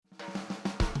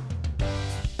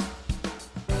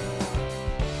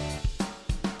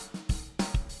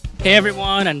Hey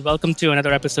everyone, and welcome to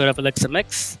another episode of Elixir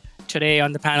Mix. Today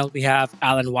on the panel we have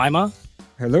Alan Weimer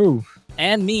Hello.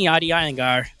 and me, Adi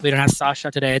Iyengar. We don't have Sasha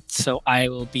today, so I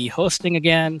will be hosting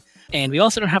again. And we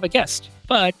also don't have a guest,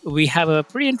 but we have a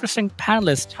pretty interesting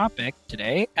panelist topic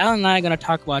today. Alan and I are going to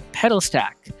talk about pedal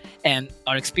stack and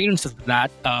our experiences with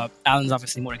that. Alan's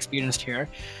obviously more experienced here.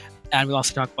 And we'll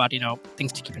also talk about,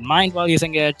 things to keep in mind while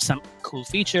using it, some cool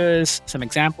features, some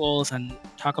examples, and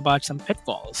talk about some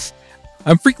pitfalls.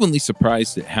 I'm frequently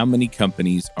surprised at how many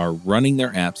companies are running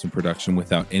their apps in production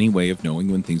without any way of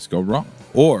knowing when things go wrong,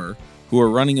 or who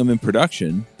are running them in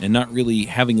production and not really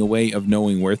having a way of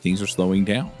knowing where things are slowing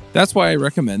down. That's why I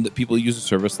recommend that people use a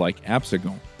service like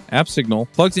AppSignal. AppSignal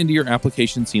plugs into your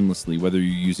application seamlessly, whether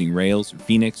you're using Rails or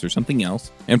Phoenix or something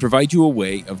else, and provides you a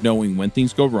way of knowing when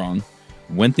things go wrong,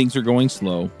 when things are going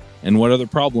slow, and what other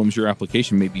problems your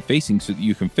application may be facing so that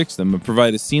you can fix them and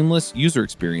provide a seamless user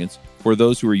experience for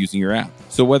those who are using your app.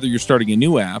 So whether you're starting a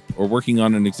new app or working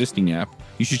on an existing app,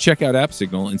 you should check out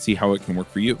AppSignal and see how it can work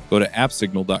for you. Go to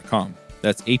appsignal.com.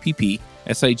 That's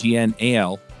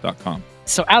AppSignal.com.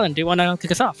 So Alan, do you want to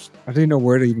kick us off? I didn't know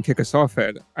where to even kick us off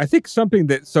at. I think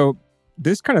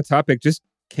this kind of topic just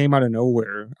came out of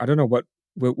nowhere. I don't know what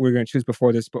we're going to choose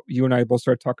before this, but you and I both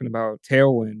started talking about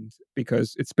Tailwind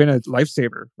because it's been a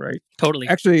lifesaver, right? Totally.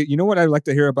 Actually, you know what I'd like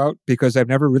to hear about, because I've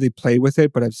never really played with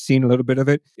it, but I've seen a little bit of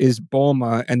it, is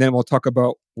Bulma. And then we'll talk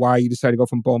about why you decided to go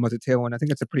from Bulma to Tailwind. I think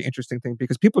that's a pretty interesting thing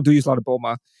because people do use a lot of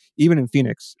Bulma, even in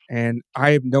Phoenix. And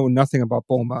I know nothing about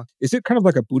Bulma. Is it kind of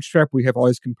like a bootstrap where you have all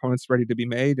these components ready to be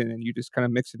made and then you just kind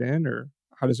of mix it in, or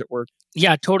how does it work?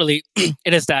 Yeah, totally.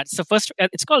 It is that. So first,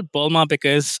 it's called Bulma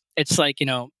because it's like,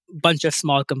 bunch of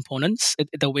small components.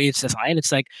 The way it's designed, it's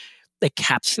like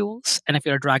capsules. And if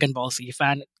you're a Dragon Ball Z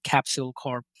fan, Capsule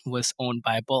Corp was owned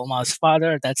by Bulma's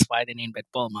father. That's why they named it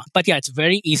Bulma. But yeah, it's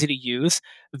very easy to use,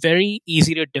 very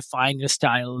easy to define your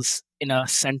styles in a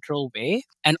central way,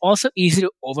 and also easy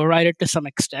to override it to some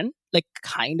extent, like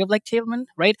kind of like Tailwind,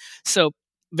 right? So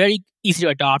very easy to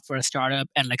adopt for a startup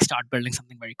and like start building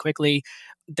something very quickly.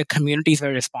 The community is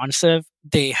very responsive.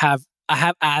 I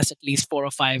have asked at least 4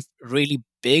 or 5 really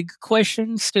big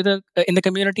questions to the in the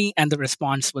community, and the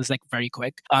response was like very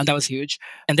quick. That was huge.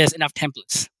 And there's enough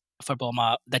templates for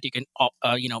Bulma that you can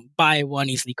buy one,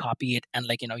 easily copy it, and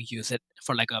use it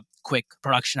for like a quick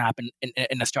production app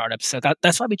in a startup. So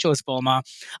that's why we chose Bulma.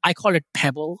 I call it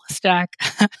Pebble Stack,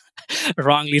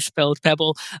 wrongly spelled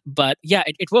Pebble, but yeah,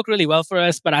 it worked really well for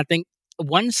us. But I think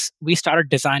once we started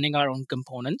designing our own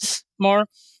components more,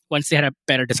 once they had a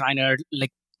better designer,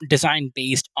 like design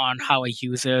based on how our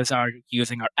users are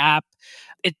using our app,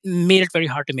 it made it very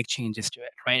hard to make changes to it,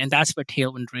 right? And that's where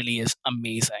Tailwind really is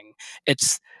amazing.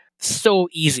 It's so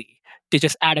easy to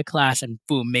just add a class and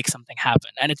boom, make something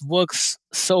happen. And it works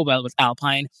so well with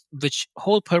Alpine, which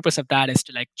whole purpose of that is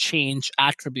to like change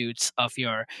attributes of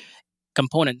your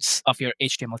components of your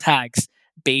HTML tags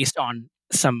based on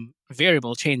some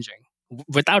variable changing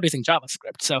without using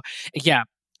JavaScript. So yeah,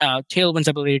 Tailwind's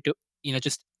ability to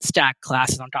just stack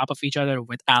classes on top of each other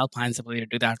with Alpine's ability to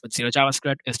do that with zero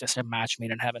JavaScript is just a match made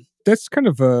in heaven. That's kind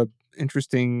of a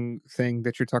interesting thing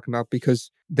that you're talking about, because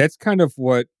that's kind of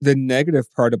what the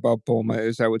negative part about Bulma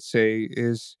is, I would say,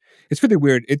 is it's really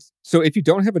weird. So if you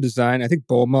don't have a design, I think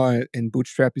Bulma and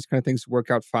Bootstrap, these kind of things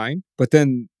work out fine. But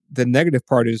then the negative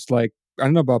part is like, I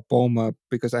don't know about Bulma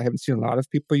because I haven't seen a lot of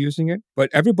people using it, but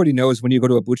everybody knows when you go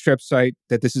to a Bootstrap site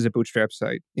that this is a Bootstrap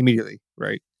site immediately,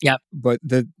 right? Yeah. But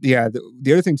the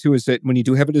other thing too is that when you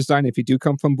do have a design, if you do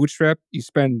come from Bootstrap, you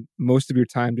spend most of your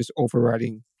time just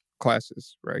overriding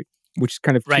classes, right? Which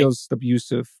kind of kills the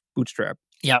use of Bootstrap.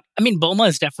 Yeah. I mean, Bulma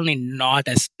is definitely not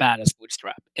as bad as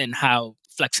Bootstrap in how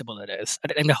flexible it is.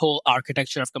 And the whole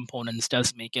architecture of components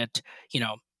does make it,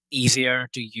 easier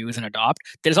to use and adopt.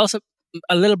 There's also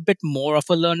a little bit more of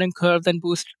a learning curve than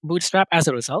Bootstrap as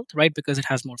a result, right? Because it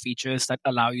has more features that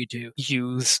allow you to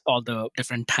use all the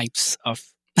different types of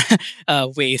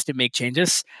ways to make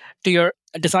changes to your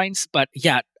designs. But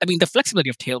yeah, I mean, the flexibility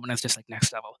of Tailwind is just like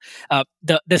next level.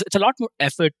 It's a lot more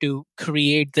effort to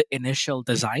create the initial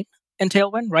design in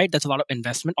Tailwind, right? That's a lot of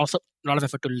investment. Also, a lot of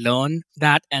effort to learn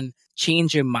that and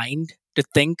change your mind to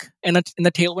think in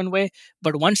the Tailwind way.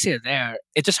 But once you're there,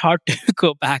 it's just hard to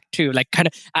go back to like kind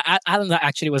of. Alan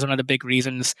actually was one of the big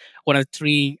reasons. One of the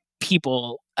 3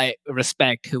 people I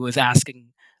respect who was asking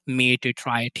me to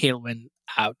try Tailwind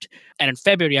out. And in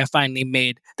February, I finally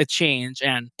made the change.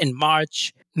 And in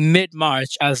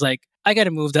mid-March, I was like, I got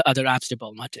to move the other apps to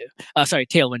Bulma too.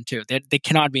 Tailwind too. They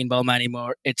cannot be in Bulma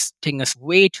anymore. It's taking us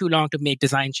way too long to make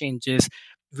design changes.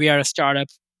 We are a startup.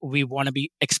 we want to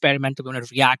be experimental. We want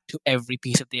to react to every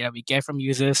piece of data we get from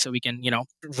users so we can,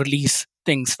 release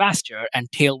things faster. And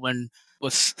Tailwind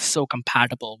was so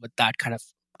compatible with that kind of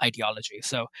ideology.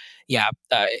 So yeah,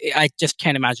 I just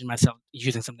can't imagine myself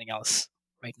using something else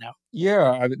right now.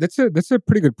 Yeah, that's a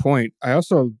pretty good point.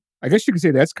 I guess you could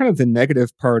say that's kind of the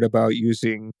negative part about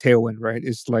using Tailwind, right?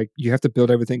 Is like you have to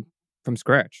build everything from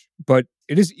scratch, but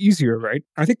it is easier, right?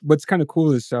 I think what's kind of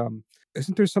cool is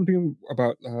isn't there something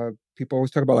about people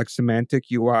always talk about like semantic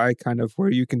UI, kind of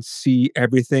where you can see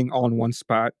everything all in one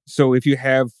spot. So if you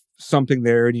have something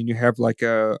there and you have like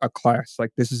a class,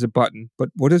 like this is a button, but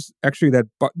what does actually that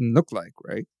button look like,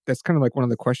 right? That's kind of like one of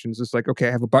the questions. It's like, okay,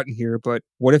 I have a button here, but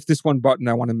what if this one button,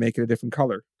 I want to make it a different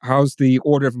color? How's the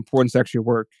order of importance actually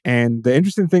work? And the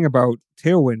interesting thing about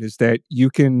Tailwind is that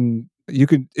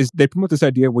they promote this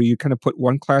idea where you kind of put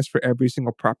one class for every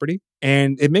single property,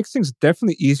 and it makes things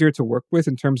definitely easier to work with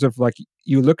in terms of like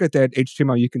you look at that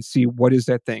HTML, you can see what is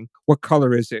that thing, what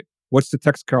color is it, what's the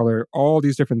text color, all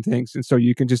these different things, and so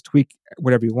you can just tweak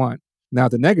whatever you want. Now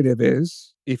the negative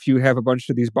is if you have a bunch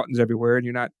of these buttons everywhere and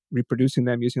you're not reproducing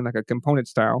them using like a component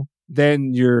style,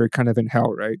 then you're kind of in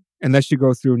hell, right? Unless you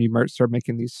go through and you might start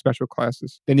making these special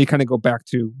classes, then you kind of go back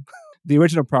to the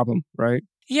original problem, right?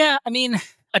 Yeah, I mean,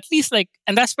 at least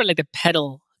and that's where the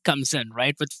pedal comes in,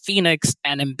 right? With Phoenix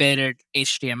and embedded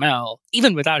HTML,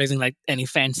 even without using any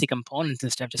fancy components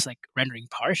and stuff, just rendering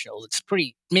partial,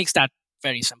 makes that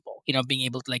very simple. Being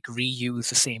able to reuse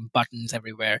the same buttons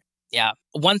everywhere. Yeah.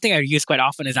 One thing I use quite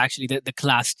often is actually the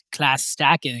class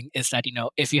stacking is that,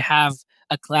 if you have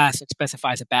a class that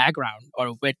specifies a background or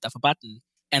a width of a button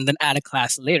and then add a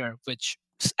class later, which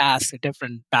asks a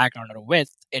different background or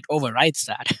width, it overrides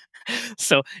that.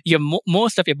 So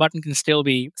most of your button can still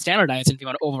be standardized. And if you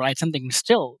want to override something, you can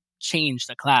still change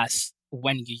the class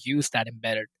when you use that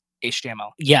embedded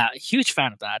HTML. Yeah, huge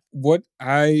fan of that. What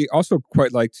I also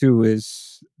quite like too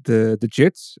is the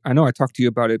JITs. I know I talked to you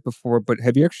about it before, but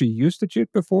have you actually used the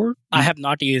JIT before? I have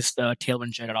not used the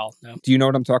Tailwind JIT at all, no. Do you know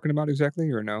what I'm talking about exactly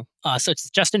or no? So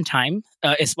it's just in time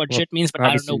is what JIT means, but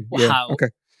I don't know how. Okay.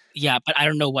 Yeah, but I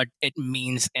don't know what it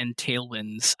means in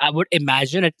Tailwinds. I would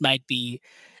imagine it might be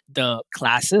the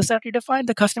classes that you define,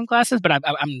 the custom classes, but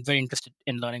I'm very interested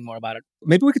in learning more about it.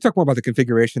 Maybe we could talk more about the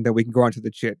configuration, then we can go on to the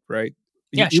JIT, right?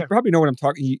 Yeah, you sure. probably know what I'm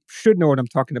talking. You should know what I'm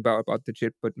talking about the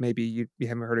JIT, but maybe you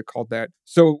haven't heard it called that.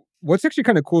 So what's actually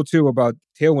kind of cool too about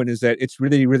Tailwind is that it's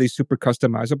really, really super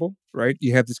customizable, right?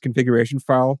 You have this configuration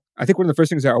file. I think one of the first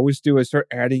things I always do is start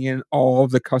adding in all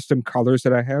of the custom colors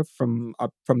that I have from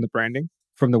the branding,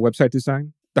 from the website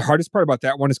design. The hardest part about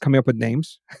that one is coming up with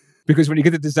names. Because when you get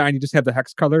the design, you just have the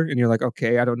hex color and you're like,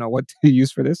 okay, I don't know what to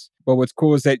use for this. But what's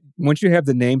cool is that once you have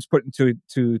the names put into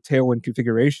Tailwind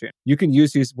configuration, you can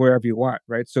use these wherever you want,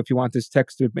 right? So if you want this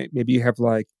text to, maybe you have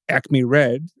like Acme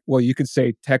Red, well, you can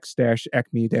say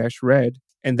text-Acme-Red,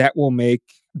 and that will make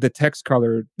the text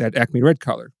color that Acme Red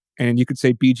color. And you could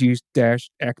say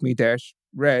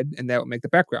BG-Acme-Red, and that will make the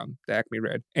background the Acme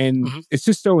Red. And it's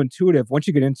just so intuitive. Once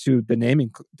you get into the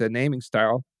naming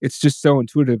style, it's just so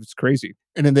intuitive. It's crazy.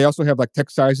 And then they also have like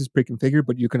text sizes pre-configured,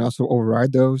 but you can also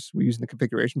override those using the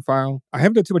configuration file. I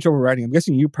haven't done too much overriding. I'm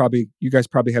guessing you guys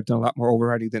probably have done a lot more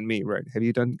overriding than me, right? Have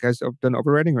you done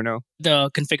overriding or no?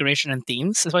 The configuration and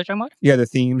themes is what you're talking about? Yeah, the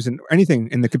themes and anything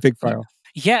in the config file.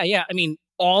 Yeah. I mean,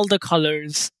 all the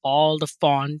colors, all the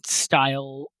font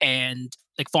style, and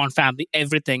font family,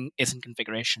 everything is in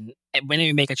configuration. And whenever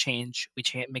we make a change, we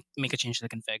make a change to the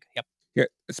config. Yep. Yeah.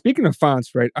 Speaking of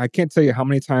fonts, right? I can't tell you how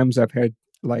many times I've had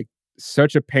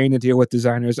such a pain to deal with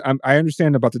designers. I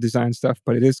understand about the design stuff,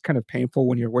 but it is kind of painful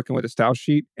when you're working with a style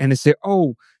sheet and they say,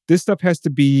 oh, this stuff has to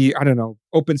be, I don't know,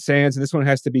 Open Sans, and this one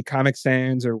has to be Comic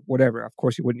Sans or whatever. Of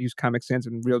course, you wouldn't use Comic Sans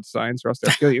in real designs or else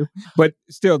they'll kill you. But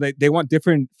still, they want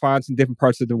different fonts in different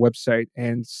parts of the website.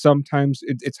 And sometimes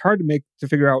it's hard to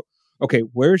figure out, okay,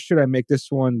 where should I make this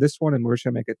one, and where should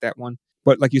I make it that one?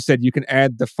 But like you said, you can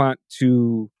add the font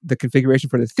to the configuration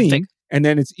for the theme. And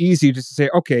then it's easy just to say,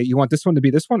 okay, you want this one to be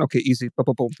this one? Okay, easy. Boom,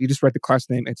 boom, boom. You just write the class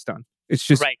name. It's done. It's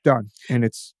just done. And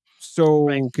it's so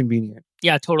convenient.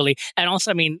 Yeah, totally. And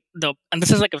also, I mean, and this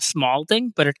is a small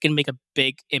thing, but it can make a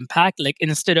big impact.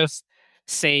 Instead of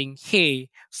saying, hey,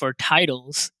 for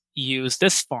titles, use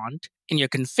this font in your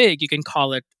config, you can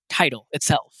call it title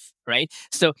itself, right?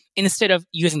 So instead of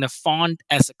using the font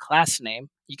as a class name,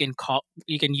 you can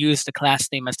use the class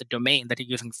name as the domain that you're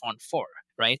using the font for,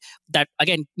 right? That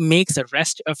again makes the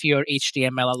rest of your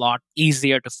HTML a lot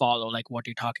easier to follow, like what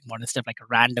you're talking about, instead of like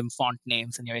random font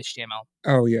names in your HTML.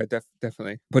 Oh yeah,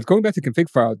 definitely. But going back to config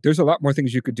file, there's a lot more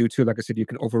things you could do too. Like I said, you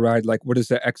can override like what is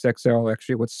the XXL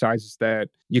actually? What size is that?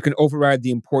 You can override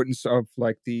the importance of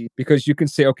like because you can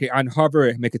say, okay, on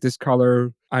hover, make it this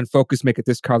color, on focus, make it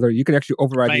this color. You can actually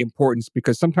override the importance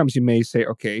because sometimes you may say,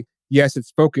 okay, yes,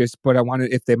 it's focused, but I want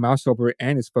it if they mouse over it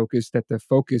and it's focused, that the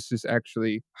focus is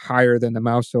actually higher than the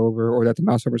mouse over, or that the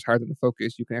mouse over is higher than the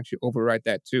focus. You can actually override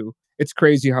that too. It's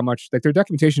crazy how much like their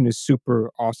documentation is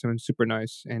super awesome and super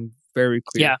nice and very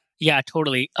clear. Yeah,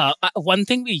 totally. One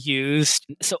thing we used,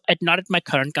 so not at my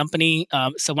current company.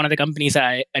 So one of the companies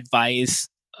I advise,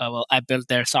 I built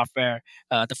their software,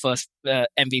 the first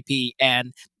MVP,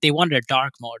 and they wanted a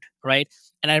dark mode, right?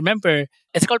 And I remember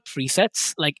it's called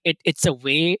presets. Like it's a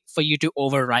way for you to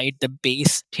override the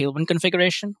base Tailwind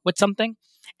configuration with something.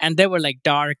 And there were like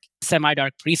dark,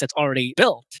 semi-dark presets already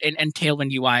built in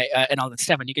Tailwind UI and all that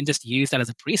stuff. And you can just use that as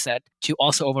a preset to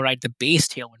also override the base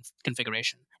Tailwind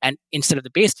configuration. And instead of the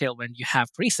base Tailwind, you have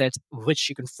presets, which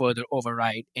you can further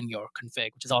override in your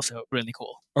config, which is also really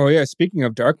cool. Oh yeah, speaking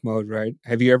of dark mode, right?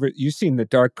 Have you seen the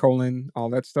dark colon, all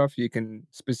that stuff? You can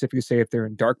specifically say if they're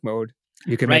in dark mode,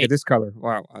 you can make it this color.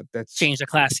 Wow, that's change the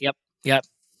class. Yep.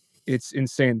 It's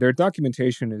insane. Their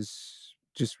documentation is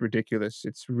just ridiculous.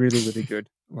 It's really, really good.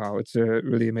 Wow, it's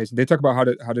really amazing. They talk about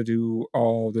how to do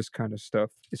all this kind of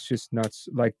stuff. It's just nuts.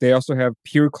 Like they also have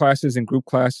pure classes and group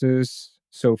classes.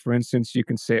 So for instance, you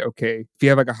can say, okay, if you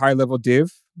have like a high level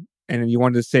div and you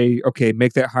wanted to say, okay,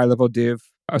 make that high level div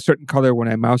a certain color when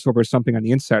I mouse over something on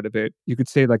the inside of it, you could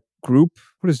say like group.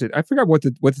 What is it? I forgot what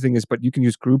the thing is, but you can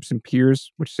use groups and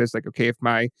peers, which says like, okay, if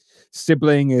my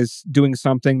sibling is doing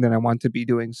something, then I want to be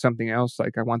doing something else.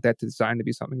 Like I want that design to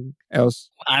be something else.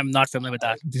 I'm not familiar with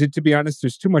that. To be honest,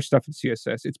 there's too much stuff in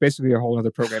CSS. It's basically a whole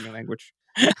other programming language.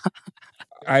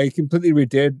 I completely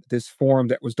redid this form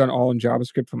that was done all in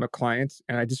JavaScript from a client,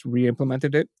 and I just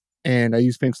re-implemented it. And I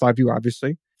used Sphinx Live View,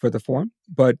 obviously, for the form.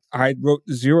 But I wrote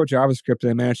zero JavaScript, and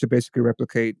I managed to basically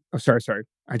replicate... Oh, sorry.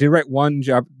 I did write one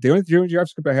job. The only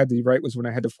JavaScript I had to write was when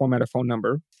I had to format a phone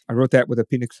number. I wrote that with a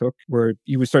Phoenix hook, where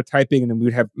you would start typing, and then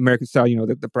we'd have American style,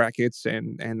 the brackets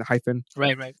and the hyphen.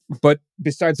 Right. But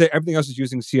besides that, everything else is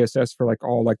using CSS for like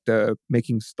all like the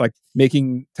making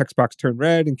text box turn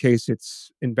red in case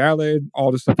it's invalid.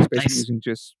 All the stuff is basically using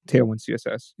just Tailwind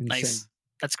CSS. Insane. Nice.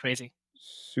 That's crazy.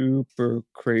 Super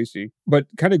crazy. But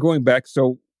kind of going back,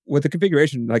 so with the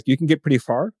configuration, like you can get pretty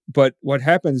far, but what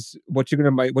happens, what you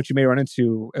may run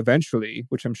into eventually,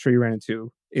 which I'm sure you ran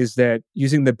into, is that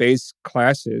using the base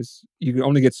classes, you can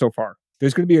only get so far.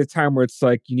 There's going to be a time where it's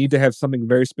like you need to have something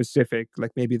very specific,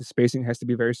 like maybe the spacing has to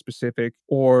be very specific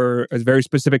or a very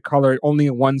specific color only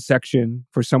in one section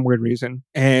for some weird reason.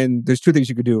 And there's two things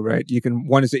you could do, right?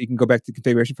 One is that you can go back to the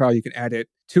configuration file, you can add it.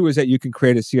 Two is that you can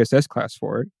create a CSS class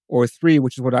for it. Or three,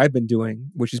 which is what I've been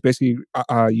doing, which is basically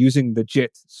using the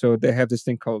JIT. So they have this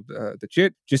thing called the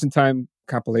JIT, just-in-time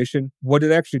compilation. What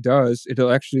it actually does,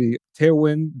 it'll actually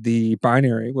Tailwind, the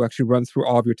binary will actually run through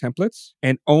all of your templates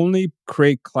and only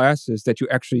create classes that you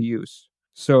actually use.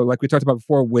 So like we talked about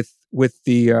before with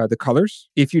the colors,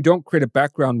 if you don't create a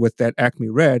background with that Acme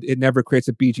red, it never creates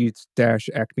a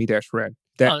BG-Acme-red.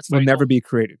 That will never be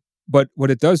created. But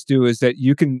what it does do is that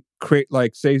you can create,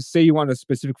 like, say you want a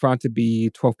specific font to be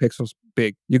 12 pixels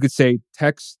big. You could say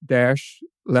text dash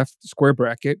left square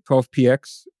bracket,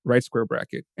 12px, right square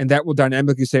bracket. And that will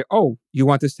dynamically say, oh, you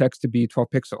want this text to be 12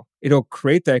 pixel. It'll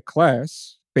create that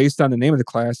class based on the name of the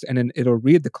class, and then it'll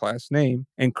read the class name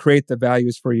and create the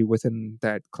values for you within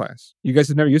that class. You guys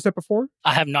have never used that before?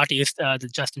 I have not used the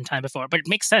just-in-time before, but it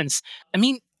makes sense. I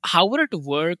mean, how would it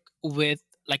work with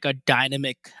like a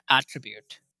dynamic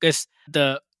attribute? Because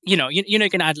you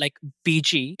can add like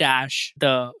BG dash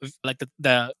the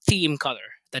theme color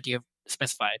that you have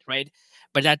specified, right?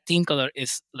 But that theme color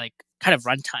is like kind of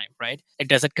runtime, right? Like,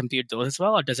 does it compute those as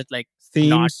well, or does it like themes?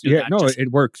 Not do that? No,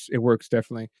 it works. It works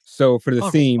definitely. So for the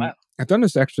theme, wow. I've done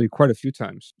this actually quite a few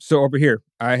times. So over here,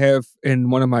 I have in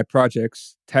one of my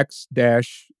projects text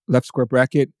dash left square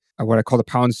bracket, what I call the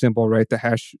pound symbol, right? The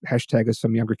hashtag, as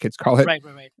some younger kids call it. Right.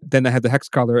 Then I have the hex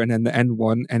color and then the end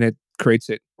one, and it creates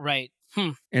it. Right.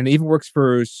 And it even works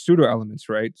for pseudo elements,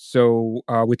 right? So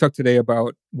we talked today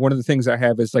about one of the things I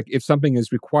have is like if something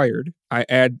is required, I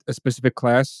add a specific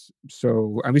class.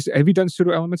 So have you done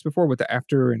pseudo elements before with the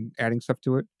after and adding stuff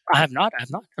to it? I have not.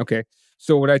 Okay.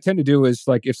 So what I tend to do is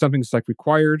like if something's like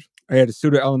required, I add a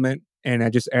pseudo element and I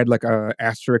just add like a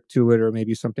asterisk to it or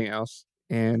maybe something else.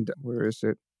 And where is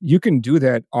it? You can do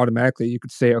that automatically. You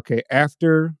could say, okay,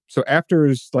 after. So after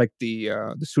is like the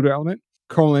pseudo element.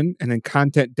 colon and then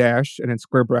content dash and then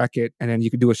square bracket, and then you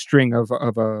can do a string of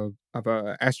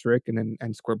a asterisk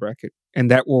and square bracket, and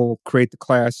that will create the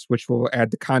class which will add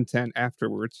the content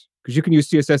afterwards. Because you can use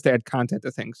CSS to add content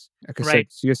to things. Like I said,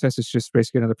 CSS is just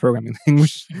basically another programming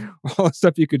language. All the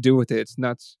stuff you could do with it, it's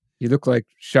nuts. You look like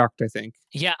shocked, I think.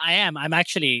 Yeah, I am. I'm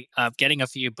actually getting a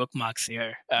few bookmarks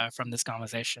here from this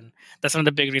conversation. That's one of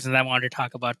the big reasons I wanted to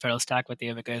talk about Perlstack with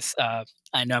you, because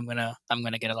I know I'm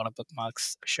gonna get a lot of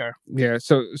bookmarks for sure. Yeah.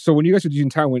 So when you guys were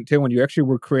using Tailwind, you actually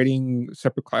were creating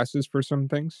separate classes for some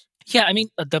things. Yeah, I mean,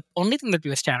 the only thing that we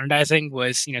were standardizing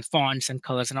was fonts and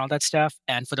colors and all that stuff,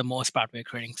 and for the most part, we were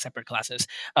creating separate classes.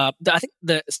 I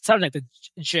think something like the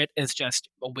JIT is just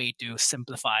a way to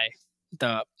simplify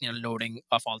the loading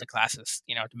of all the classes,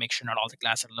 to make sure not all the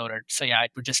classes are loaded. So yeah,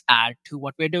 it would just add to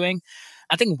what we're doing.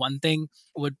 I think one thing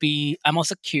would be, I'm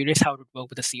also curious how it would work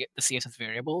with the CSS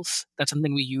variables. That's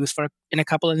something we use in a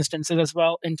couple of instances as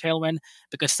well in Tailwind,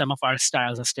 because some of our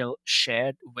styles are still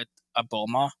shared with a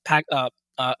Bulma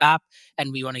app,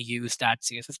 and we want to use that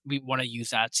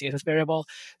CSS variable.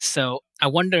 So I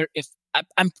wonder if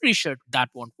I'm pretty sure that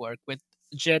won't work with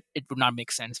JIT. It would not make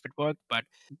sense if it worked, but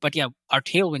yeah, our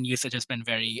Tailwind usage has been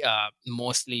very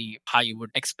mostly how you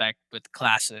would expect with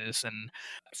classes, and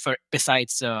for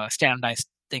besides standardized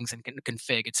things in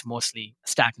config, it's mostly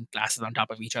stacking classes on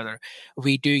top of each other.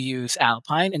 We do use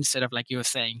Alpine instead of, like you were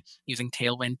saying, using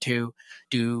Tailwind to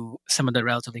do some of the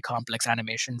relatively complex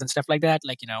animations and stuff like that,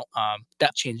 like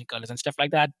that changing colors and stuff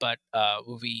like that. But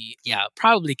we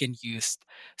probably can use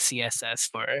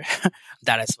CSS for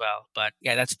that as well. But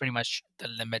yeah, that's pretty much the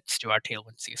limits to our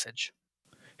Tailwind usage.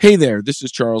 Hey there, this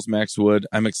is Charles Max Wood.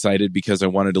 I'm excited because I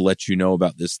wanted to let you know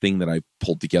about this thing that I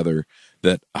pulled together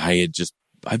that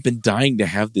I've been dying to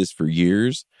have this for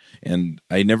years, and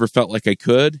I never felt like I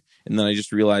could. And then I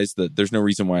just realized that there's no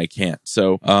reason why I can't.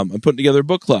 So I'm putting together a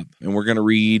book club, and we're going to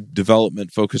read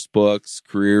development-focused books,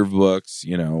 career books,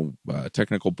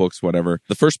 technical books, whatever.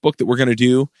 The first book that we're going to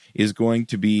do is going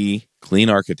to be Clean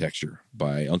Architecture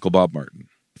by Uncle Bob Martin.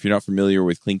 If you're not familiar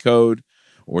with Clean Code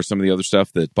or some of the other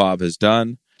stuff that Bob has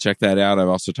done, check that out. I've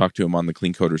also talked to him on the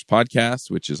Clean Coders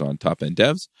podcast, which is on Top End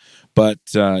Devs. But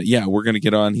we're going to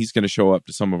get on. He's going to show up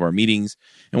to some of our meetings.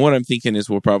 And what I'm thinking is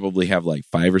we'll probably have like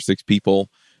 5 or 6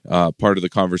 people part of the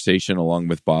conversation along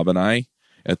with Bob and I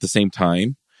at the same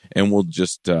time. And we'll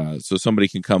just, so somebody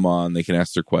can come on, they can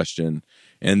ask their question,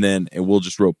 and then we'll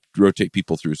just rotate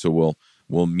people through. So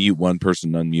we'll mute one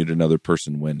person, unmute another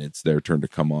person when it's their turn to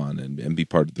come on and be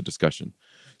part of the discussion.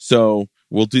 So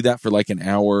we'll do that for like an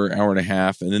hour and a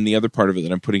half. And then the other part of it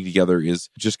that I'm putting together is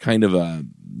just kind of a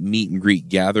meet and greet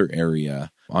gather area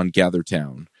on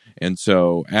GatherTown. And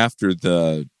so after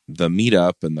the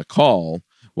meetup and the call,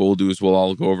 what we'll do is we'll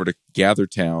all go over to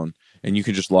GatherTown, and you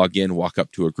can just log in, walk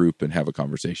up to a group and have a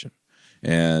conversation.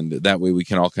 And that way we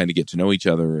can all kind of get to know each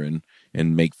other and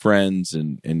make friends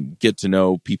and get to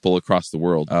know people across the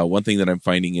world. One thing that I'm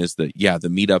finding is that, the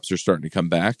meetups are starting to come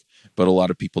back, but a lot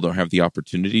of people don't have the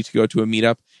opportunity to go to a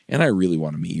meetup. And I really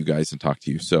want to meet you guys and talk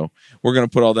to you. So we're going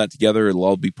to put all that together. It'll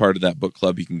all be part of that book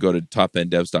club. You can go to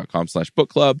topenddevs.com/book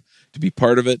club to be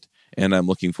part of it. And I'm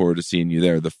looking forward to seeing you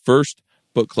there. The first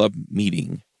book club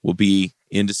meeting will be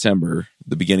in December,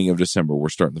 the beginning of December. We're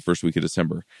starting the first week of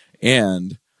December.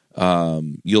 And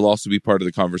you'll also be part of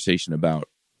the conversation about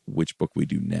which book we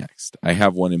do next. I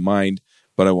have one in mind,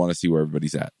 but I want to see where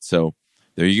everybody's at. So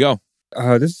there you go.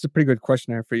 This is a pretty good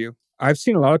question I have for you. I've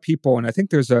seen a lot of people, and I think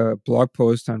there's a blog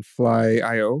post on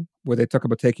Fly.io where they talk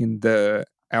about taking the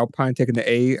Alpine, taking the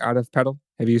A out of pedal.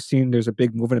 Have you seen there's a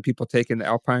big movement of people taking the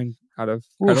Alpine out of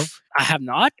pedal? I have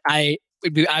not. I'm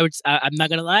not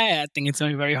going to lie. I think it's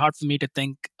going to be very hard for me to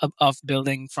think of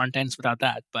building front ends without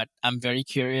that, but I'm very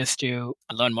curious to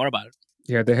learn more about it.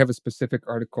 Yeah, they have a specific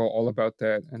article all about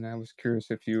that. And I was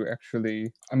curious if you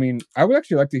actually, I would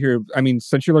actually like to hear,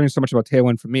 since you're learning so much about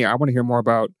Tailwind from me, I want to hear more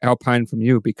about Alpine from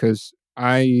you, because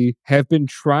I have been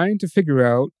trying to figure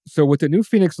out, so with the new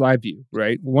Phoenix Live View,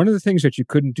 right? One of the things that you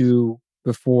couldn't do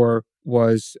before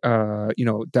was,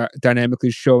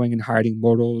 dynamically showing and hiding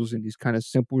modals and these kind of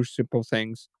simple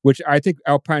things, which I think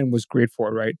Alpine was great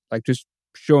for, right? Like just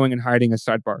showing and hiding a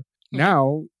sidebar. Mm-hmm.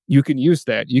 Now you can use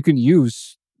that. You can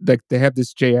use, like, they have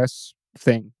this JS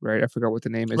thing, right? I forgot what the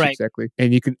name is exactly.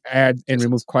 And you can add and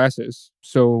remove classes.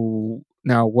 So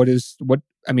now what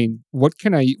I mean, what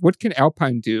can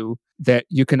Alpine do that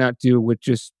you cannot do with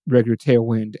just regular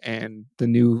Tailwind and the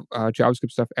new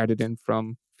JavaScript stuff added in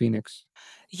from Phoenix?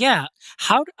 Yeah.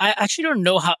 I actually don't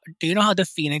know how. Do you know how the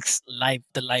Phoenix Live,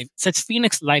 so it's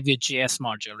Phoenix Live View JS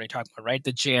module, right? Talking about, right?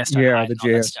 The JS Yeah, hide the and all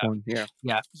that JS stuff. one.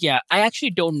 Yeah. Yeah. I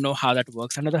actually don't know how that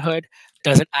works under the hood.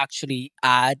 Does it actually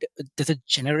does it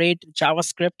generate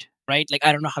JavaScript? Right? Like,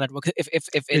 I don't know how that works. If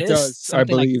it It is does, I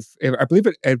something like,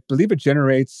 believe. I believe it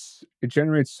generates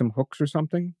some hooks or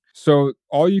something. So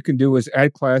all you can do is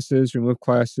add classes, remove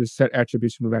classes, set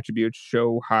attributes, remove attributes,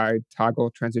 show, hide, toggle,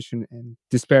 transition, and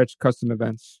dispatch custom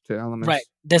events to elements. right,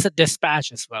 there's a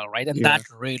dispatch as well, right? And Yeah.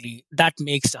 that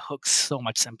makes the hooks so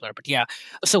much simpler. But yeah,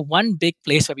 so one big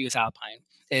place where we use Alpine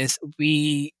is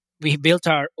we built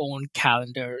our own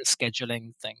calendar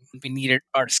scheduling thing. We needed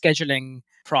our scheduling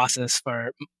process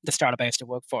for the startup I used to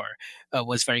work for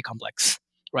was very complex,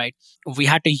 right? We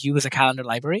had to use a calendar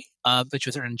library, which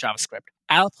was written in JavaScript.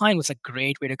 Alpine was a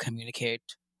great way to communicate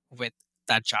with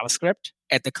that JavaScript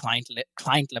at the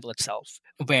client level itself,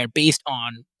 where based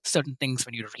on certain things,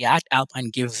 when you React, Alpine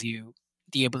gives you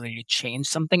the ability to change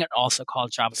something and also call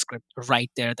JavaScript right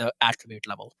there at the attribute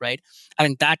level, right? I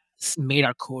think that made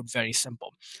our code very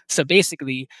simple. So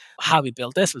basically, how we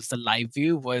built this was the live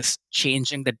view was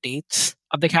changing the dates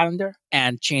of the calendar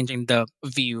and changing the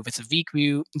view, if it's a week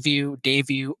view, day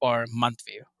view, or month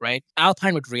view, right?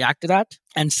 Alpine would react to that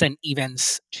and send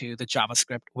events to the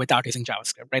JavaScript without using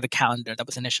JavaScript, right? The calendar that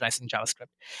was initializing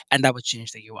JavaScript, and that would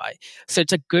change the UI. So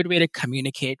it's a good way to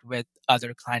communicate with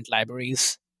other client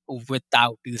libraries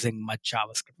without using much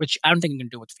JavaScript, which I don't think you can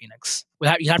do with Phoenix.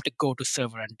 You have to go to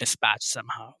server and dispatch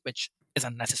somehow, which is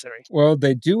unnecessary. Well,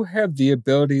 they do have the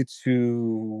ability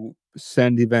to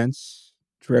send events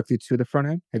directly to the front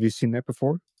end. Have you seen that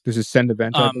before? There's a send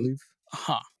event, I believe.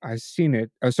 I've seen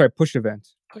it. Oh, sorry, push event.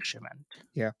 Push event.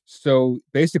 Yeah. So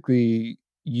basically,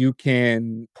 you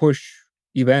can push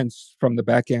events from the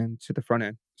back end to the front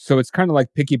end. So it's kind of like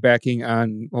piggybacking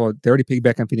on, well, they already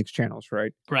piggyback on Phoenix channels,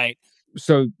 right? Right.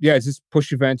 So yeah, it's this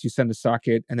push event. You send a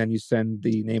socket, and then you send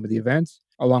the name of the event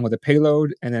along with a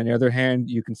payload. And then on the other hand,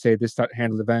 you can say this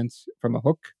handle events from a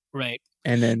hook. Right.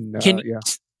 And then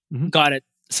Got it.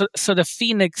 So the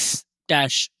Phoenix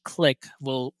 -click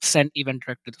will send event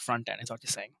direct to the front end, is what you're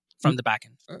saying, from the back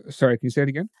end. Sorry, can you say it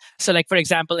again? So, like, for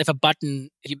example, if a button,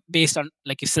 based on,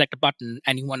 like, you select a button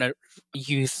and you want a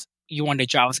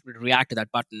JavaScript to react to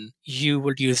that button, you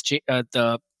would use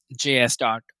the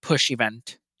JS.push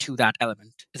event to that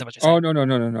element. Is that what you're saying?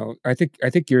 Oh, no. I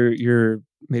think you're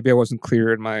maybe I wasn't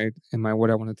clear in my what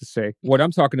I wanted to say. What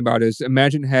I'm talking about is,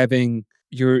 imagine having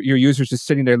your users just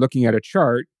sitting there looking at a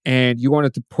chart, and you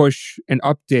wanted to push an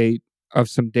update of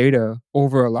some data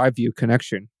over a live view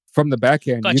connection. From the back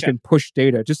end, Gotcha. You can push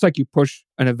data, just like you push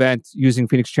an event using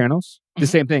Phoenix channels. The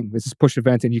same thing. This is push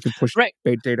event, and you can push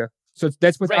data. So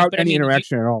that's without any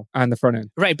interaction at all on the front end.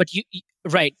 Right,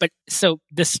 but so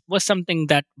this was something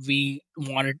that we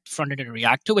wanted front end to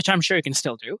react to, which I'm sure you can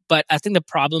still do. But I think the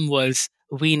problem was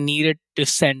we needed to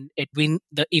send it.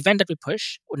 The event that we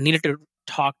push needed to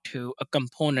talk to a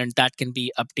component that can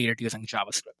be updated using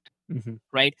JavaScript.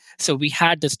 Right? So we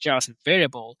had this JavaScript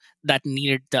variable that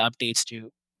needed the updates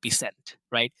to be sent,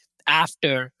 right?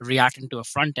 After reacting to a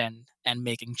front end and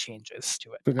making changes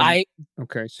to it.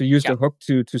 Okay, so you use the hook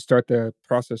to start the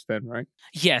process then, right?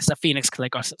 Yes, a Phoenix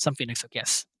click or some Phoenix hook,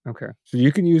 yes. Okay, so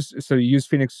you use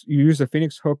Phoenix, you use a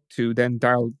Phoenix hook to then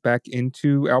dial back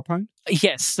into Alpine?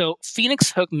 Yes, so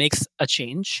Phoenix hook makes a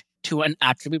change to an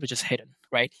attribute which is hidden,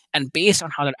 right? And based on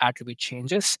how that attribute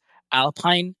changes,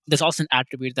 Alpine, there's also an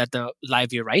attribute that the live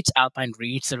view writes. Alpine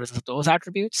reads the results of those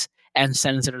attributes and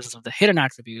sends the results of the hidden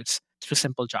attributes through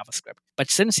simple JavaScript. But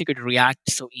since you could react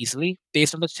so easily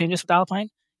based on the changes with Alpine,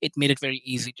 it made it very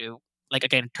easy to, like,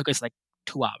 again, it took us like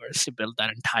 2 hours to build that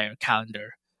entire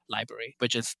calendar library,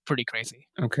 which is pretty crazy.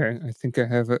 Okay, I think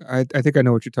I think I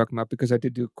know what you're talking about, because I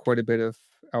did do quite a bit of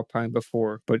Alpine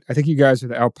before, but I think you guys are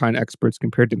the Alpine experts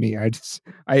compared to me.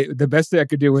 The best thing I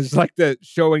could do was like the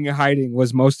showing and hiding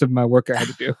was most of my work I had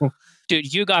to do.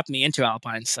 Dude, you got me into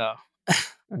Alpine, so.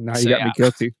 And now you got me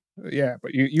guilty. Yeah,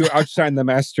 but you outshine the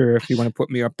master if you want to put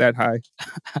me up that high.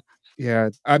 Yeah,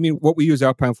 I mean, what we use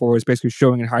Alpine for is basically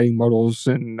showing and hiding modals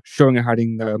and showing and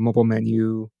hiding the mobile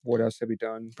menu. What else have we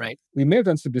done? Right. We may have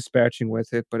done some dispatching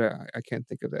with it, but I can't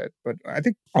think of that. But I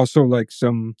think also the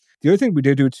other thing we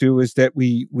did do too is that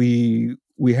we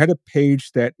had a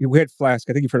page that we had Flask.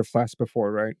 I think you've heard of Flask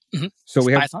before, right? Mm-hmm. So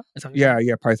we have Python? Yeah,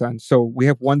 Python. So we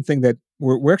have one thing that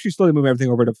we're actually slowly moving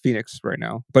everything over to Phoenix right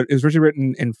now. But it was originally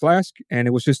written in Flask, and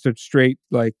it was just a straight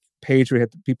like page where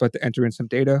people had to enter in some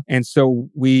data. And so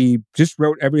we just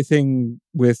wrote everything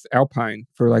with Alpine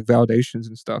for like validations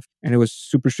and stuff. And it was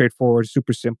super straightforward,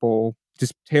 super simple,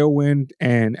 just Tailwind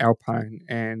and Alpine.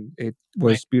 And it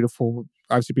was beautiful,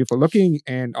 obviously beautiful looking.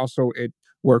 And also it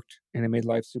worked and it made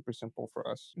life super simple for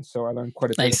us. And so I learned quite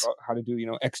a bit about how to do,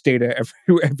 X data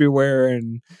everywhere.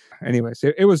 And anyways,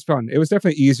 it was fun. It was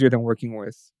definitely easier than working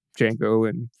with Django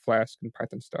and Flask and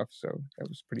Python stuff. So that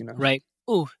was pretty nice. Right.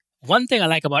 Ooh, one thing I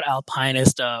like about Alpine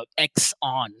is the X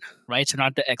on, right? So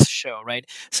not the X show, right?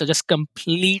 So just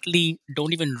completely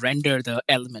don't even render the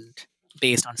element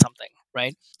based on something,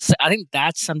 right? So I think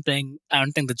that's something I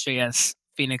don't think the JS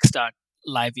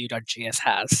Phoenix.liveview.js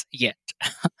has yet.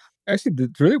 Actually, the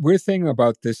really weird thing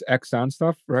about this Xon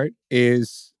stuff, right,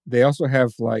 is they also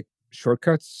have like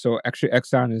shortcuts. So actually,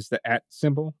 Xon is the @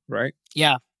 symbol, right?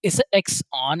 Yeah. Is it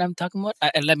Xon I'm talking about?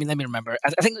 Let me remember.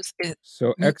 I think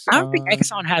so. I don't think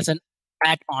Xon has an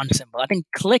 @on symbol. I think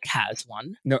Click has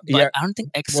one. No, but I don't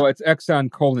think Xon. Well, it's Xon :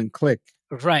 Click.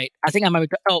 Right. I think I might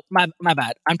be. Oh, my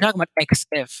bad. I'm talking about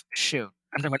XIF. Shoot.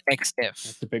 I'm talking about XIF.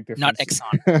 That's a big difference. Not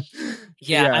Xon.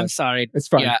 yeah, I'm sorry. It's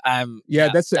fine. Yeah,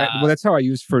 that's that's how I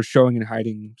use for showing and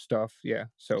hiding stuff. Yeah.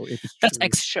 So if it's that's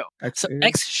X show. So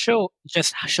X show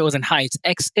just shows and hides.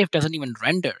 XIF doesn't even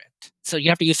render it. So you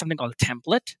have to use something called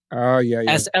template.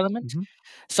 As the element. Mm-hmm.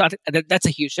 So I think that's a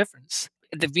huge difference.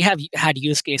 We have had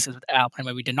use cases with Alpine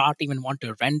where we did not even want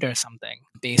to render something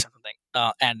based on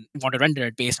something, and want to render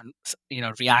it based on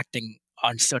reacting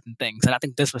on certain things. And I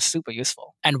think this was super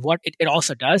useful. And what it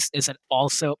also does is that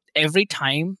also every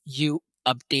time you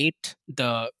update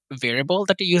the variable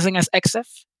that you're using as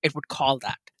XIF, it would call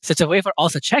that. So it's a way for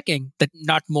also checking that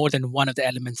not more than one of the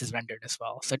elements is rendered as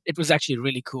well. So it was actually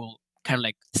really cool, kind of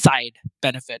like side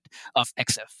benefit of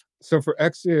XIF. So for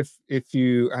XIF,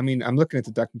 I'm looking at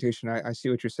the documentation. I see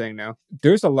what you're saying now.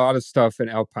 There's a lot of stuff in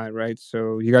Alpine, right?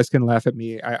 So you guys can laugh at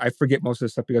me. I forget most of the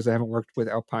stuff because I haven't worked with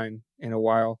Alpine in a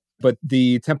while. But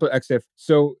the template XIF,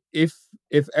 so if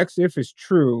XIF is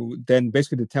true, then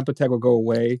basically the template tag will go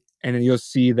away and then you'll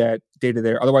see that data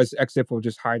there. Otherwise, XIF will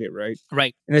just hide it, right?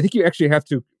 Right. And I think you actually have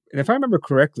to, and if I remember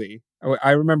correctly,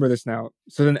 I remember this now.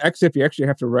 So then XIF, you actually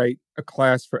have to write a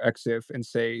class for XIF and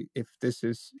say, if there's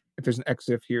an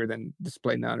XIF here, then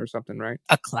display none or something, right?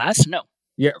 A class? No.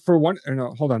 Yeah, for one,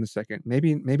 no, hold on a second.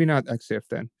 Maybe not XIF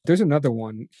then. There's another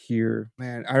one here.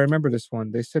 Man, I remember this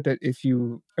one. They said that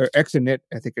or Xinit,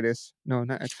 I think it is. No,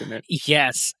 not Xinit.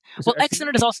 Yes. Well,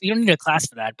 Xinit is also, you don't need a class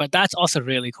for that, but that's also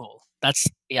really cool. That's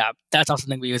also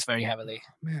something we use very heavily.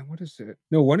 Man, what is it?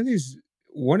 No, one of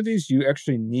these you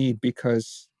actually need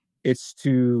because it's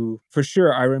for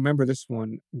sure. I remember this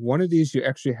one. One of these you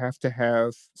actually have to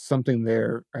have something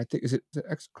there. I think is it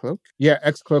Xcloak? Yeah,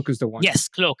 Xcloak is the one. Yes,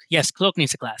 Cloak. Yes, Cloak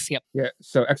needs a class. Yep. Yeah,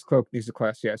 so Xcloak needs a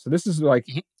class. Yeah, so this is like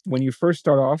when you first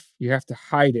start off, you have to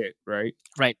hide it, right?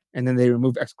 Right. And then they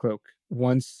remove Xcloak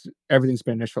once everything's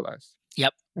been initialized.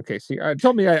 Yep. Okay, see,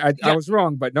 told me I was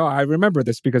wrong, but no, I remember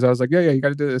this because I was like, yeah, you got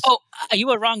to do this. Oh, you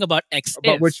were wrong about XIF.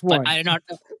 About which one? But I not.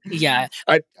 Yeah,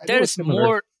 there's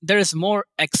more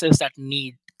XIFs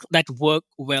that work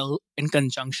well in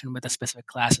conjunction with a specific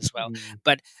class as well.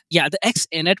 But yeah, the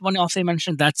Xinit one also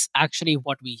mentioned, that's actually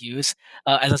what we use.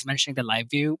 As I was mentioning the live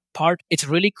view part, it's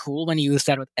really cool when you use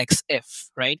that with XIF,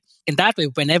 right? In that way,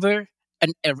 whenever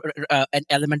an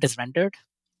element is rendered,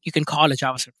 you can call a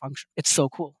JavaScript function. It's so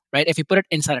cool, right? If you put it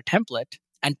inside a template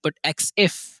and put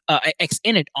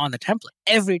Xinit on the template,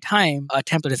 every time a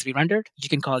template is re-rendered, you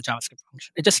can call a JavaScript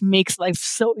function. It just makes life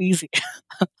so easy.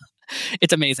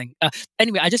 It's amazing.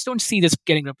 Anyway, I just don't see this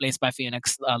getting replaced by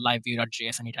Phoenix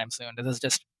LiveView.js anytime soon. This is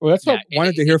just... Well, that's what I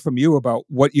wanted to hear from you about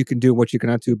what you can do, what you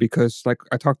cannot do, because like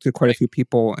I talked to quite a few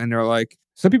people and they're like,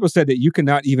 some people said that you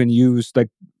cannot even use, like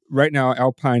right now,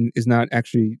 Alpine is not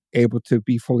actually able to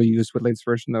be fully used with latest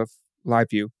version of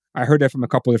LiveView. I heard that from a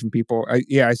couple of different people.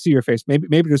 I see your face.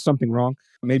 Maybe there's something wrong.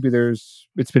 Maybe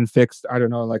it's been fixed. I don't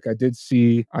know. Like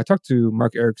I talked to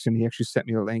Mark Erickson. He actually sent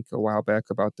me a link a while back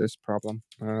about this problem.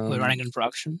 We're running in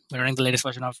production. We're running the latest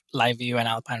version of LiveView and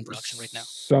Alpine in production right now.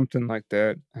 Something like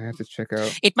that. I have to check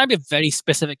out. It might be a very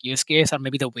specific use case or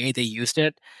maybe the way they used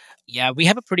it. Yeah, we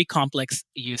have a pretty complex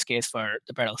use case for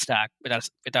the Pedal Stack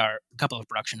with our couple of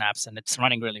production apps, and it's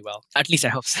running really well. At least I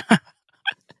hope so.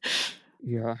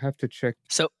 Yeah, I'll have to check.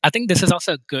 So I think this is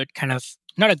also a good kind of,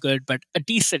 not a good, but a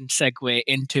decent segue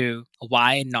into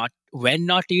when not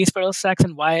to use Pedal Stacks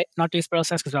and why not to use Pedal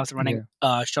Stacks, because we're also running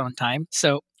short on time.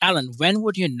 So Alan, when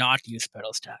would you not use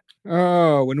Pedal Stack?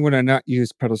 Oh, when would I not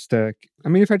use Pedal Stack? I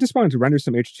mean, if I just wanted to render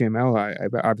some HTML,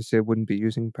 I obviously wouldn't be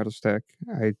using Pedal Stack.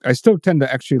 I still tend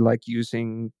to actually like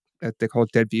using that they call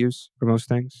dead views for most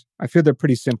things. I feel they're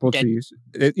pretty simple Dead. to use.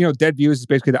 Dead views is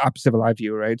basically the opposite of a live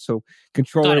view, right? So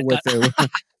controller Got with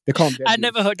it. they call them dead I views.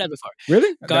 never heard that before.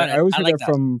 Really? Got I it. always I heard like that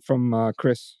that. from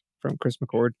Chris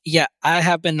McCord. Yeah, I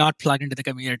have been not plugged into the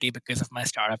community because of my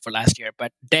startup for last year,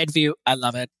 but Deadview, I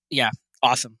love it. Yeah,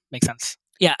 awesome. Makes sense.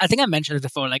 Yeah, I think I mentioned it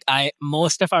before. Like,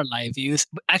 most of our live views,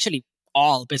 actually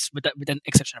all, but with an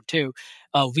exception of two,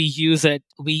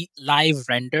 we live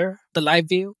render the live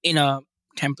view in a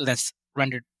template that's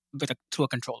rendered through a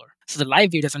controller. So the live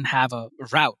view doesn't have a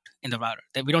route in the router.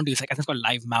 That we don't use, like, I think it's called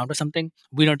live mount or something.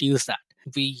 We don't use that.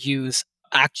 We use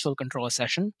actual controller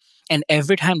session, and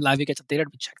every time live view gets updated,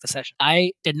 we check the session.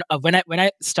 I didn't when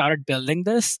I started building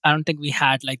this, I don't think we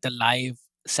had like the live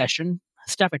session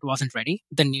stuff. It wasn't ready.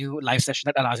 The new live session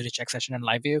that allows you to check session in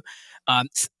live view,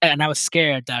 and I was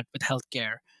scared that with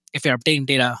healthcare, if you're updating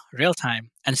data real time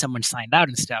and someone signed out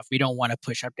and stuff, we don't want to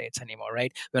push updates anymore,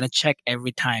 right? We want to check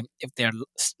every time if they're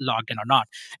logged in or not.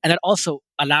 And that also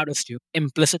allowed us to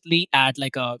implicitly add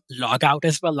like a logout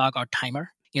as well, logout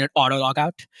timer, auto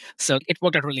logout. So it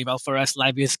worked out really well for us.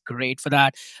 LiveView is great for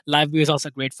that. LiveView is also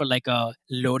great for like a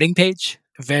loading page.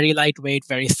 Very lightweight,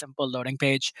 very simple loading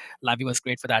page. LiveView was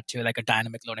great for that too, like a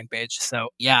dynamic loading page. So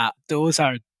yeah, those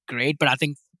are great. But I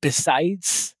think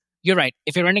besides, you're right.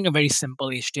 If you're running a very simple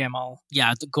HTML,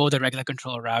 yeah, go the regular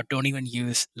controller route. Don't even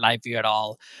use LiveView at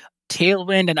all.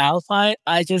 Tailwind and Alpine,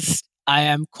 I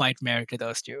am quite married to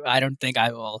those two. I don't think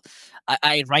I will.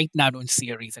 I right now don't see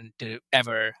a reason to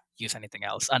ever use anything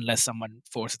else unless someone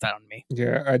forces that on me.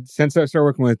 Yeah, since I started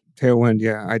working with Tailwind,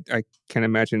 yeah, I can't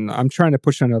imagine. I'm trying to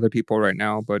push on other people right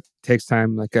now, but it takes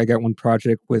time. Like I got one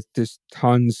project with just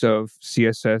tons of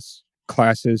CSS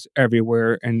classes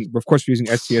everywhere, and of course we're using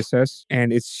SCSS,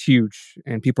 and it's huge,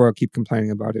 and people keep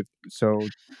complaining about it. So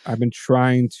I've been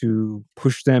trying to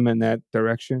push them in that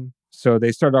direction. So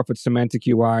they start off with semantic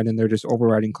UI, and then they're just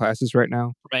overriding classes right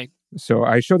now. Right. So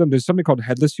I showed them there's something called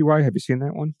headless UI. Have you seen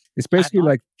that one? It's basically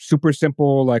like super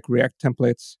simple, like React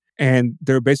templates, and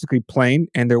they're basically plain,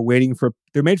 and they're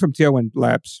made from Tailwind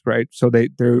Labs, right? So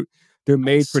they're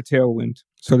made for Tailwind.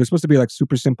 So they're supposed to be like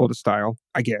super simple to style,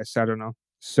 I guess. I don't know.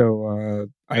 So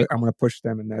I'm going to push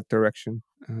them in that direction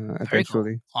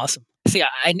eventually. Cool. Awesome. See,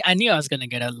 I knew I was going to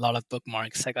get a lot of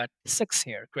bookmarks. I got 6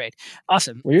 here. Great.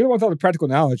 Awesome. Well, you're the one with all the practical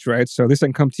knowledge, right? So this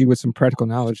can come to you with some practical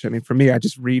knowledge. I mean, for me, I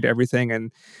just read everything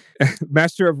and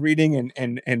master of reading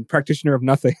and practitioner of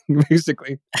nothing,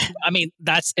 basically. I mean,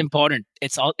 that's important.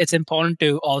 It's important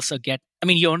to also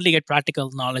you only get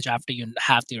practical knowledge after you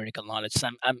have theoretical knowledge. So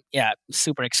I'm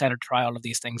super excited to try all of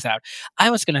these things out. I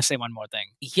was going to say one more thing.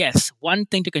 Yes, one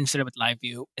thing to consider with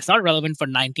LiveView, it's not relevant for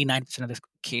 99% of the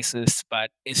cases, but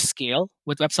is scale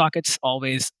with WebSockets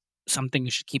always something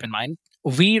you should keep in mind.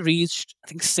 We reached, I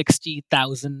think,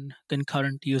 60,000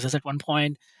 concurrent users at one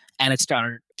point, and it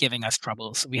started giving us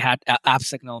troubles. We had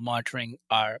AppSignal monitoring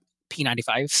our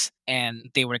P95s, and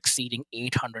they were exceeding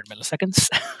 800 milliseconds.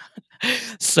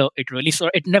 So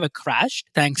it never crashed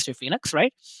thanks to Phoenix,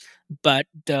 right? But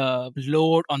the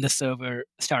load on the server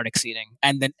started exceeding,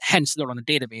 and then hence load on the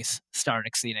database started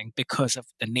exceeding because of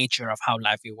the nature of how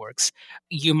LiveView works.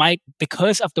 You might,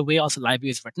 because of the way also LiveView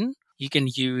is written, you can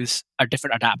use a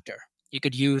different adapter. You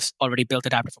could use already built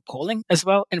adapter for polling as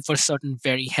well, and for certain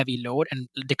very heavy load and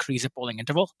decrease the polling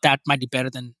interval. That might be better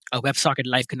than a WebSocket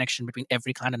live connection between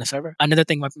every client and a server. Another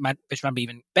thing which might be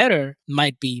even better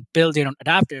might be build your own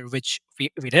adapter, which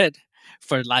we did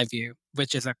for LiveView,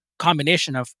 which is a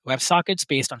combination of WebSockets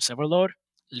based on server load,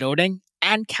 loading,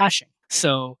 and caching.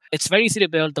 So it's very easy to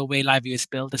build. The way LiveView is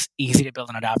built, it's easy to build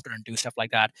an adapter and do stuff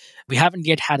like that. We haven't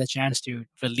yet had a chance to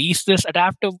release this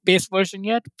adaptive-based version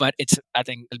yet, but I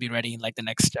think it'll be ready in like the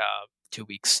next 2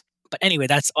 weeks. But anyway,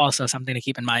 that's also something to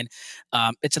keep in mind.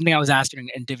 It's something I was asked during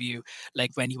an interview,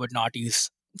 like when you would not use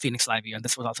Phoenix LiveView, and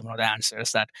this was also one of the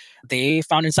answers that they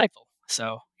found insightful.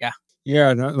 So yeah.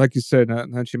 Yeah, like you said,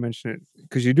 not you mentioned it,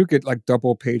 because you do get like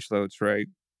double page loads, right?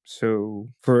 So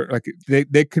for like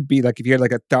they could be like if you had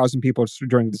like 1,000 people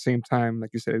joining at the same time,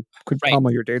 like you said, it could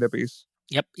pummel your database.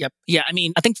 Yep. Yeah, I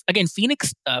mean, I think again,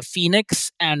 Phoenix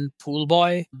and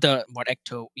Poolboy, what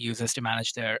Ecto uses to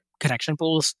manage their connection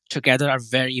pools together are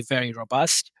very, very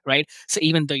robust, right? So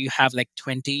even though you have like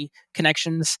 20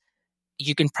 connections,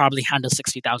 you can probably handle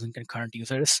 60,000 concurrent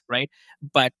users, right?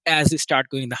 But as you start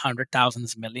going in the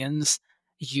 100,000s, millions,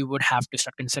 you would have to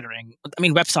start considering. I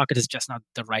mean, WebSocket is just not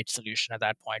the right solution at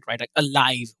that point, right? Like a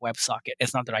live WebSocket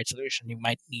is not the right solution. You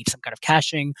might need some kind of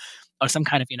caching or some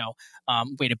kind of,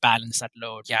 way to balance that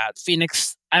load. Yeah,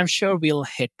 Phoenix, I'm sure we'll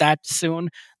hit that soon.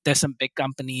 there's some big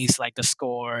companies like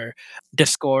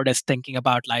Discord is thinking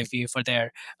about live view for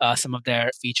their some of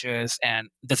their features, and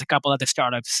there's a couple other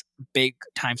startups, big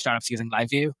time startups using live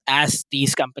view. As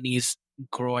these companies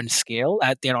grow and scale,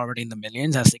 they're already in the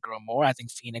millions. As they grow more, I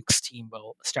think Phoenix team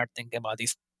will start thinking about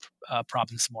these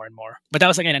problems more and more. But that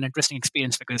was again an interesting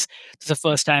experience because this is the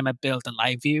first time I built a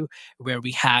live view where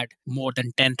we had more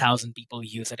than 10,000 people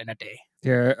use it in a day.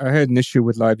 Yeah, I had an issue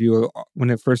with live view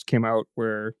when it first came out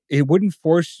where it wouldn't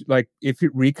force, like if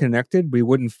it reconnected, we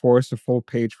wouldn't force a full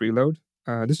page reload.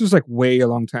 This was like way a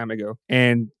long time ago.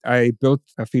 And I built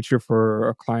a feature for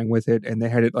a client with it and they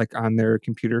had it like on their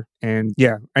computer. And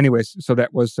yeah, anyways, so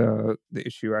that was the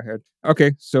issue I had.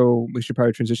 Okay, so we should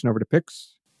probably transition over to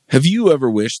picks. Have you ever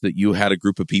wished that you had a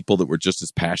group of people that were just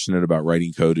as passionate about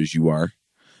writing code as you are?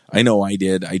 I know I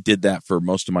did. I did that for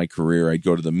most of my career. I'd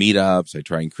go to the meetups. I'd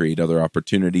try and create other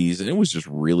opportunities. And it was just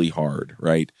really hard,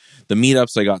 right? The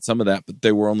meetups, I got some of that, but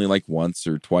they were only like once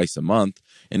or twice a month.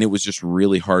 And it was just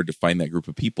really hard to find that group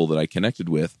of people that I connected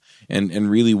with and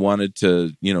really wanted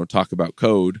to, talk about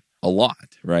code a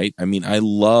lot, right? I mean, I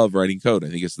love writing code. I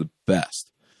think it's the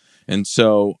best. And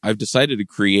so I've decided to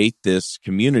create this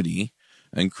community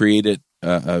and create it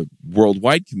a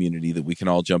worldwide community that we can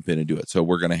all jump in and do it. So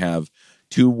we're going to have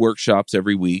 2 workshops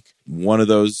every week. One of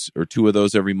those or 2 of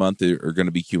those every month are going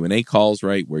to be Q&A calls,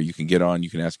 right? Where you can get on, you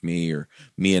can ask me or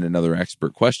me and another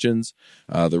expert questions.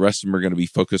 The rest of them are going to be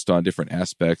focused on different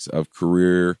aspects of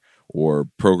career or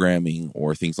programming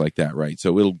or things like that, right?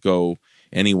 So it'll go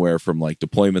anywhere from like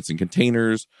deployments and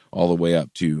containers all the way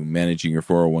up to managing your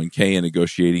 401k and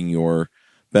negotiating your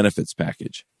benefits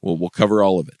package. We'll cover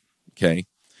all of it, okay?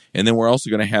 And then we're also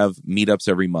going to have meetups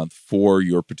every month for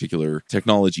your particular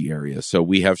technology area. So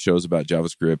we have shows about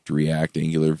JavaScript, React,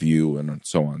 Angular, Vue, and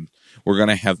so on. We're going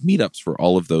to have meetups for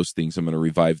all of those things. I'm going to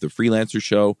revive the freelancer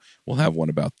show. We'll have one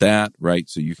about that, right?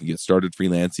 So you can get started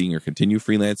freelancing or continue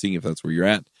freelancing if that's where you're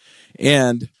at.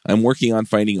 And I'm working on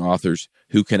finding authors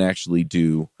who can actually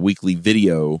do weekly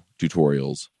video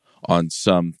tutorials on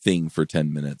something for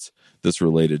 10 minutes that's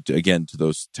related, again, to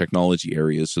those technology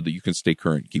areas so that you can stay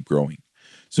current, keep growing.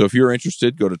 So if you're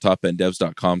interested, go to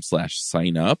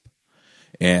topenddevs.com/sign up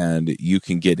and you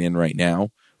can get in right now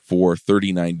for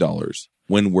 $39.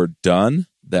 When we're done,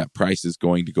 that price is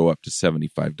going to go up to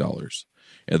 $75.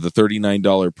 And the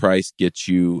 $39 price gets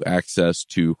you access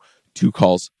to 2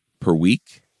 calls per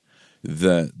week.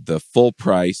 The full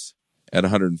price at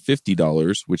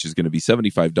 $150, which is going to be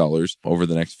 $75 over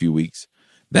the next few weeks,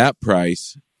 that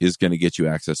price is going to get you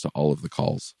access to all of the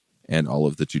calls and all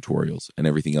of the tutorials and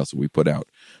everything else that we put out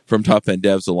from Top End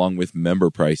Devs, along with member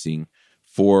pricing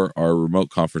for our remote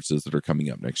conferences that are coming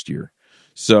up next year.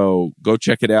 So go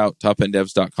check it out,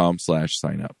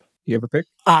 topenddevs.com/sign up. You have a pick?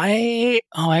 Oh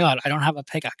my God, I don't have a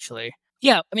pick actually.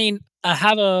 Yeah, I mean, I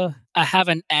have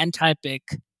an anti-pick,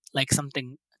 like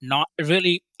something not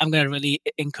really, I'm going to really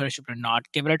encourage people to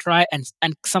not give it a try, and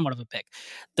somewhat of a pick.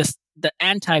 The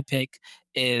anti-pick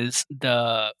is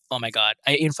oh my God,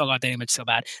 I even forgot the name, it's so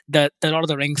bad. The Lord of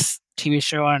the Rings TV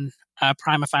show on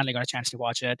Prime, I finally got a chance to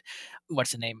watch it.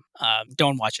 What's the name?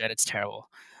 Don't watch it, it's terrible.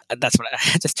 That's what I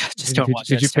just don't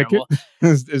watch it. Did you pick terrible.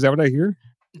 it? Is that what I hear?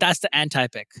 That's the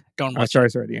anti-pick. Don't watch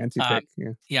it. Sorry, the anti-pick.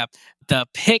 Yeah. The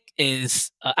pick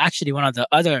is actually one of the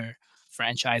other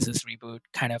franchises reboot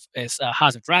kind of is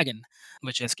House of Dragon,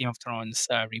 which is Game of Thrones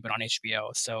reboot on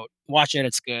HBO. So watch it,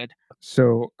 it's good.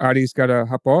 So Adi's got to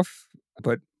hop off,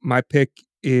 but my pick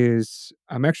is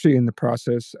I'm actually in the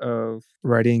process of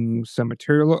writing some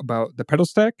material about the pedal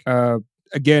stack.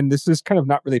 Again, this is kind of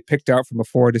not really picked out from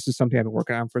before. This is something I've been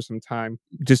working on for some time.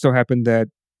 Just so happened that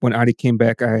when Adi came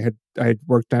back, I had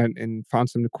worked on and found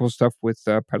some cool stuff with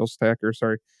pedal stack,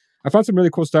 I found some really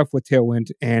cool stuff with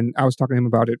Tailwind, and I was talking to him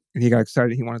about it, and he got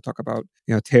excited. He wanted to talk about,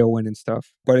 Tailwind and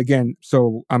stuff. But again,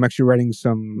 so I'm actually writing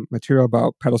some material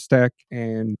about pedal stack,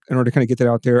 and in order to kind of get that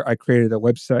out there, I created a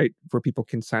website where people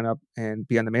can sign up and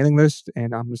be on the mailing list,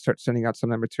 and I'm going to start sending out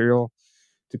some of that material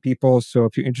to people. So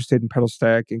if you're interested in pedal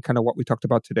stack and kind of what we talked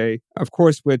about today, of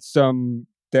course, with some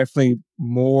definitely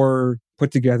more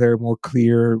put together, more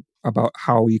clear about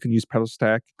how you can use pedal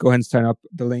stack, go ahead and sign up.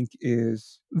 The link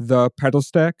is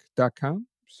thepedalstack.com.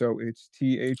 So it's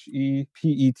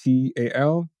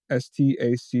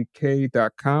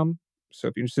ThePetalstack.com. So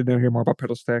if you're interested in hearing more about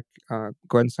pedal stack, go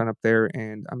ahead and sign up there,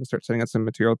 and I'm going to start sending out some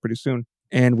material pretty soon.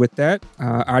 And with that,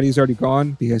 Adi's already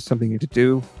gone. He has something to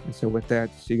do. And so with that,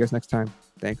 see you guys next time.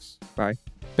 Thanks. Bye.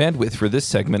 Bandwidth for this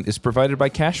segment is provided by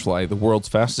CacheFly, the world's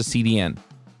fastest CDN.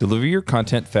 Deliver your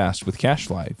content fast with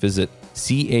CacheFly. Visit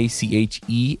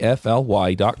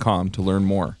CacheFly.com to learn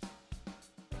more.